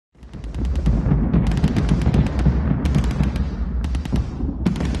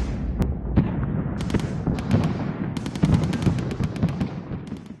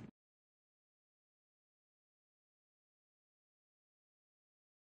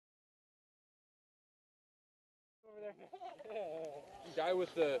The guy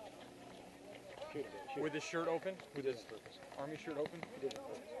with the shirt open, with his army shirt open.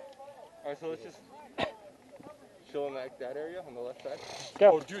 Alright, so let's just chill in that area on the left side.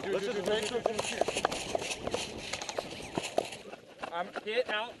 Go. Oh, dude. I'm hit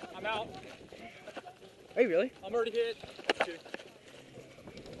out. I'm out. Are you really? I'm already hit.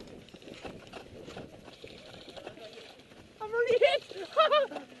 I'm already hit.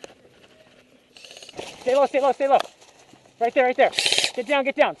 Stay low. Right there.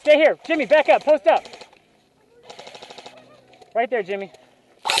 Get down. Stay here. Jimmy, back up. Post up. Right there, Jimmy.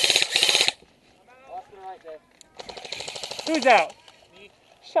 Who's out? Me.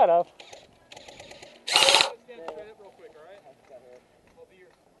 Shut up. Stand straight up real quick, all right? I'll be your...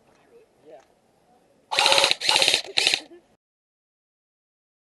 Yeah.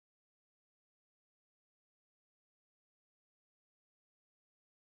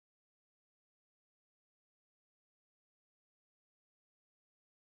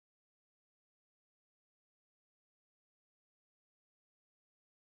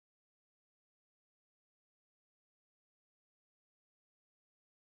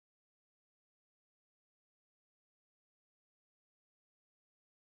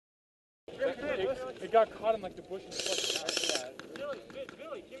 It got caught in like the bush and stuff.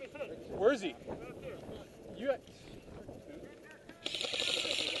 Billy, Jimmy Fitz. Where is he? You.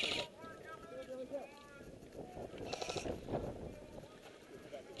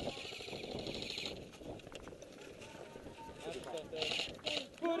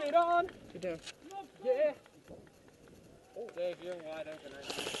 Put it on. Good down. Yeah. Oh, Dave, you're wide open right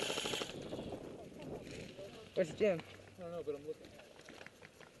now. Where's the gym? I don't know, but I'm looking.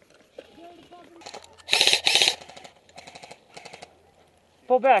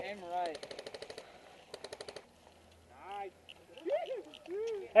 Pull back. Aim right. Nice.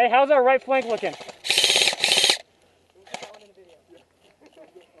 Hey, how's our right flank looking?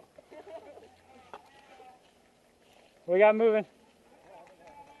 We got moving.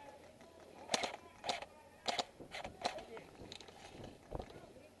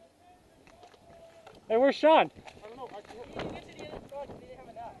 Hey, where's Sean? I don't know.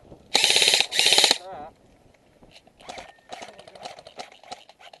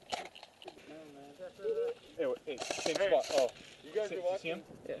 Hey, same spot. Oh, You guys are see watching? him?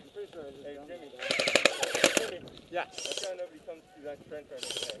 Yeah. I'm pretty sure I just Jimmy. Yeah. That's how nobody comes through that trench right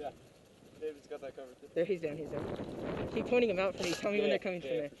now. Yeah. David's got that covered too. There, he's down. Keep pointing him out for me. Tell me when they're coming from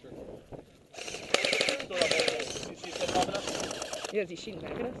there. For sure. Still got both. See his head popping up? Yeah, is he shooting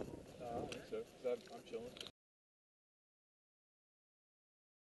back at us? I don't think so, because I'm chilling.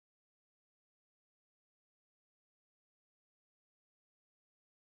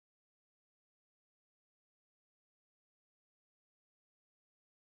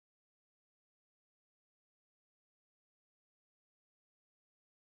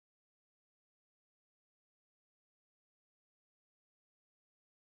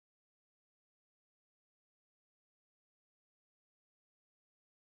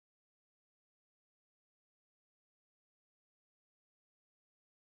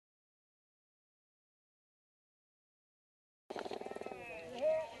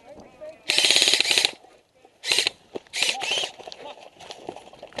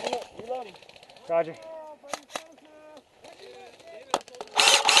 Roger.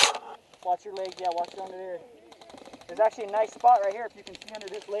 Watch your leg. Yeah, watch under there. There's actually a nice spot right here if you can see under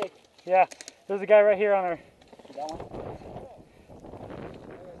this leg. Yeah, there's a guy right here on our... That one?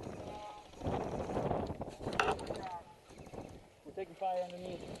 We're taking fire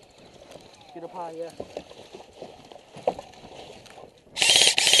underneath. Get up high, yeah.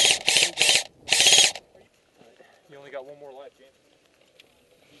 You only got one more life, James.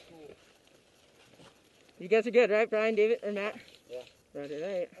 You guys are good, right, Brian, David, or Matt? Yeah. Roger,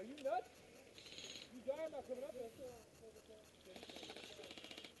 right. Are you nuts? You die, I'm not coming up there.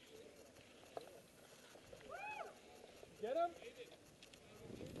 Get him?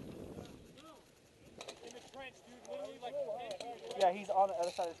 In the trench, dude. Literally like... Yeah, he's on the other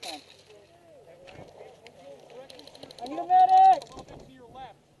side of the fence. I need a medic! A little bit to your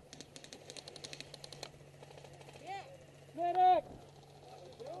left. Medic!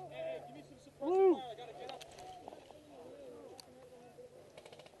 Hey, give me some suppressor fire. I gotta get up.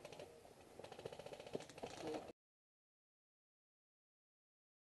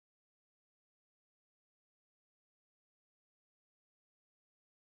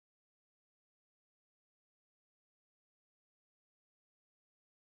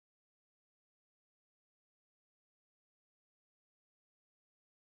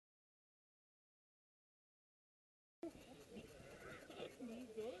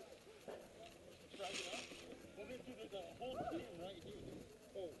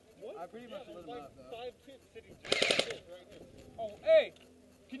 I pretty much lit him up, though. 5 kids sitting right here. Oh, hey!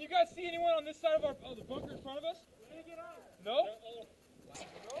 Can you guys see anyone on this side of the bunker in front of us? No?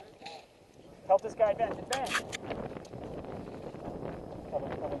 Help this guy bench. Bench. Cover.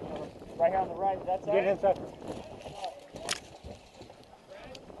 Right here on the right. That's it. Get inside.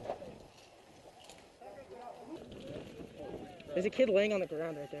 There's a kid laying on the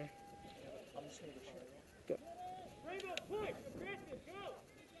ground right there. I'm just going to go.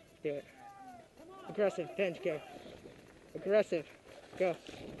 Do it. Aggressive. Bench. Go. Aggressive. Go.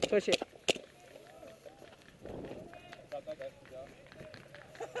 Push it.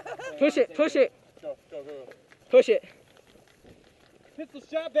 Push it. Push it. Go. Push it. Pistol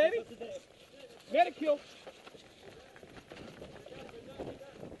shot, baby! Medic kill!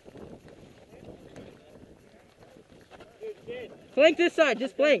 Flank this side.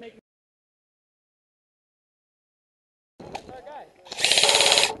 Just flank.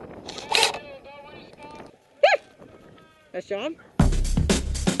 That's John.